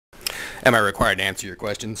Am I required to answer your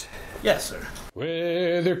questions? Yes, sir.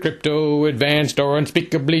 Whether crypto, advanced, or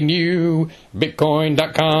unspeakably new,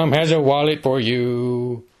 Bitcoin.com has a wallet for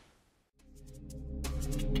you.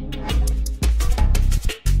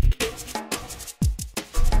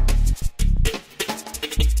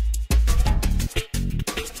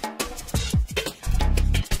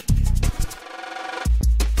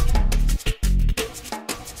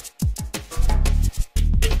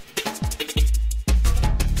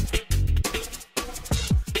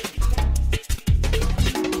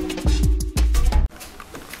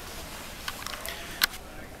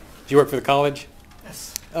 Do you work for the college?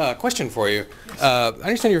 Yes. Question for you. I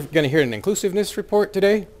understand you're going to hear an inclusiveness report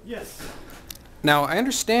today? Yes. Now, I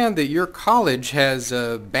understand that your college has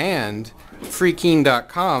banned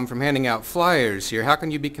freekeene.com from handing out flyers here. How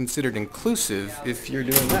can you be considered inclusive if you're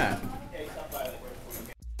doing that?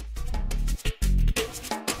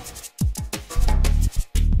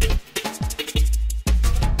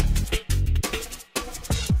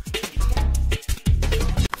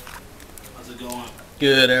 How's it going?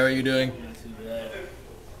 Good. How are you doing? Not too bad.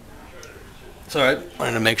 It's all right. I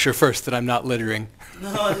wanted to make sure first that I'm not littering. No,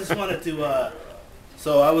 I just wanted to,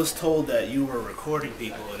 so I was told that you were recording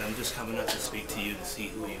people, and I'm just coming up to speak to you to see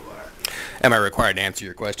who you are. Am I required to answer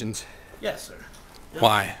your questions? Yes, sir. Yep.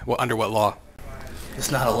 Why? Well, under what law? It's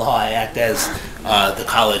not a law. I act as the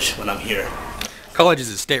college when I'm here. College is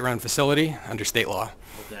a state-run facility under state law.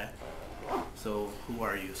 Okay. So, who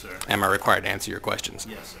are you, sir? Am I required to answer your questions?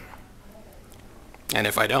 Yes, sir. And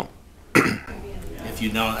if I don't? If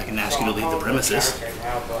you don't, I can ask you to leave the premises.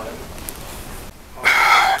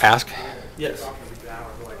 Ask? Yes.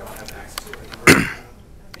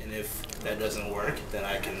 And if that doesn't work, then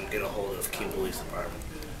I can get a hold of Keene Police Department.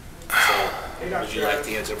 So, would you like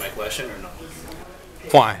to answer my question or no?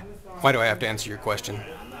 Why? Why do I have to answer your question?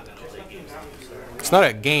 I'm not going to play games with you, sir. It's not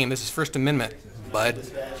a game. This is First Amendment, bud. This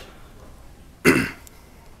badge?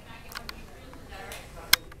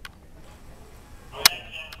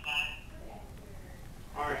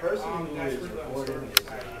 The person who is recording is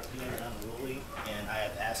unruly, and I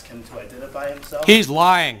have asked him to identify himself. He's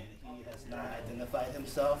lying. He has not identified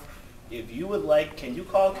himself. If you would like, can you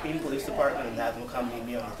call Keene Police Department and have them come meet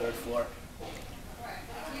me on the 3rd floor?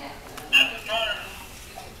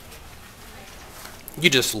 You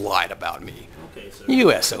just lied about me. Okay, sir.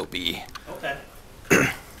 You SOB. Okay.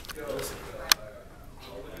 Listen.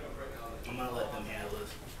 I'm gonna let them handle this.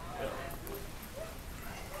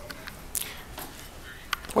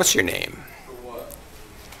 What's your name?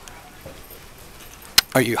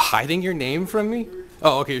 Are you hiding your name from me?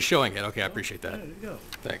 Oh, okay, you're showing it. Okay, I appreciate that. There you go.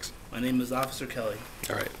 Thanks. My name is Officer Kelly.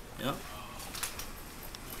 All right. Yep.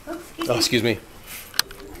 Oh, excuse me.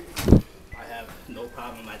 I have no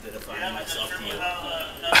problem identifying myself to you.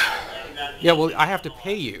 Yeah, well, I have to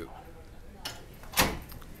pay you.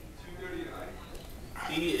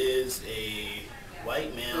 He is a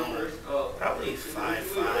white male, probably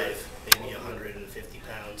 5'5", maybe 150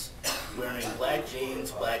 pounds, wearing black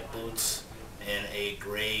jeans, black boots, and a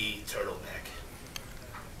gray turtleneck.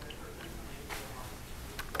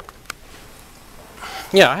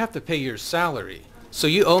 Yeah, I have to pay your salary. So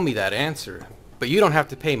you owe me that answer. But you don't have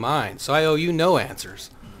to pay mine, so I owe you no answers.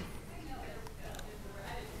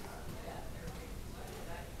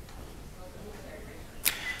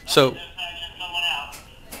 So,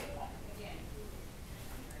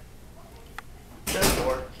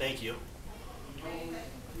 Therefore, thank you.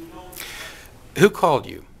 who called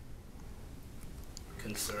you?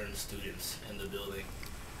 Concerned students in the building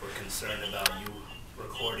were concerned about you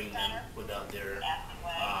recording them without their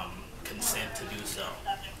consent to do so.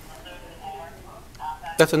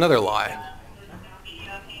 That's another lie.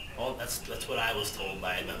 Well, that's what I was told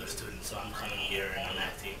by another student, so I'm coming here and I'm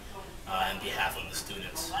acting on behalf of the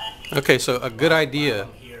students. Okay, so a good idea.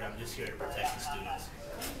 I'm just here to protect the students.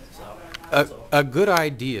 So, A good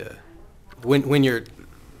idea when you're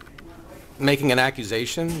making an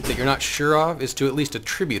accusation that you're not sure of is to at least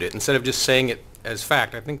attribute it instead of just saying it as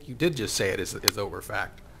fact. I think you did just say it as over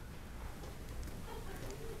fact.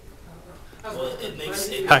 well, it makes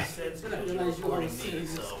Hi. sense because you're recording me,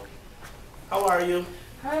 so. How are you?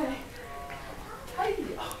 Hi. Hi.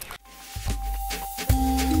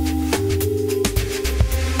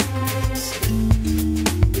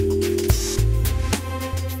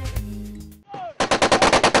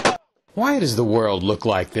 Why does the world look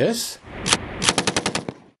like this?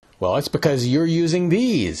 Well, it's because you're using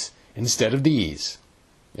these instead of these.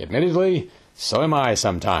 Admittedly, so am I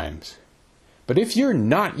sometimes. But if you're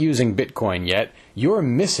not using Bitcoin yet, you're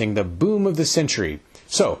missing the boom of the century.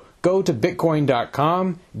 So, go to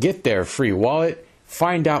bitcoin.com, get their free wallet,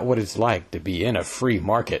 find out what it's like to be in a free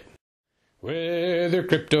market. Whether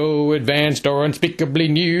crypto, advanced, or unspeakably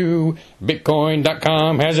new,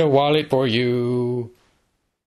 Bitcoin.com has a wallet for you.